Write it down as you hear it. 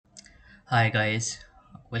Hi guys,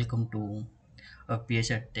 welcome to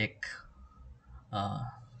PHR Tech uh,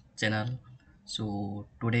 channel. So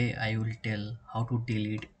today I will tell how to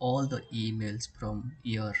delete all the emails from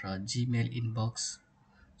your Gmail inbox.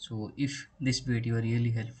 So if this video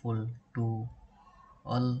really helpful to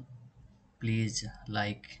all, please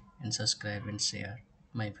like and subscribe and share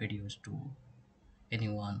my videos to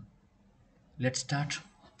anyone. Let's start.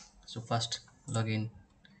 So first log in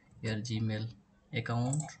your Gmail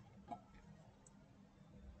account.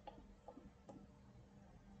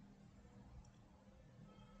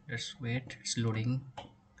 Let's wait, it's loading.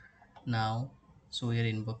 Now so your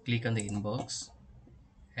inbox, click on the inbox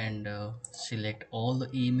and select all the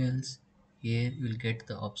emails. Here you will get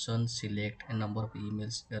the option select a number of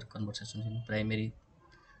emails your conversations in primary.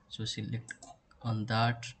 So select on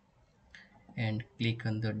that and click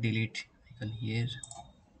on the delete icon here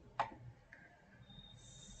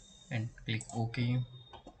and click OK.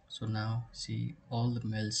 So now see all the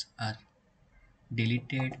mails are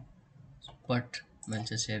deleted, but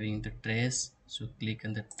mails is having the trace. So click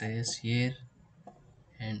on the trace here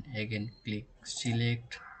and again click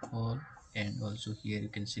select all, and also here you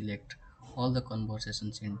can select all the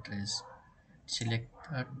conversations in trace. Select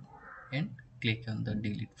that and click on the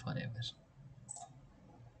delete forever.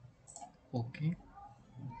 Okay,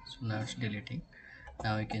 so now it's deleting.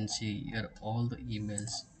 Now you can see here all the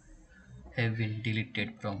emails have been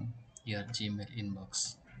deleted from your Gmail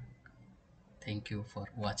inbox. Thank you for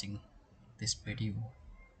watching this video.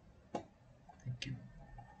 Thank you.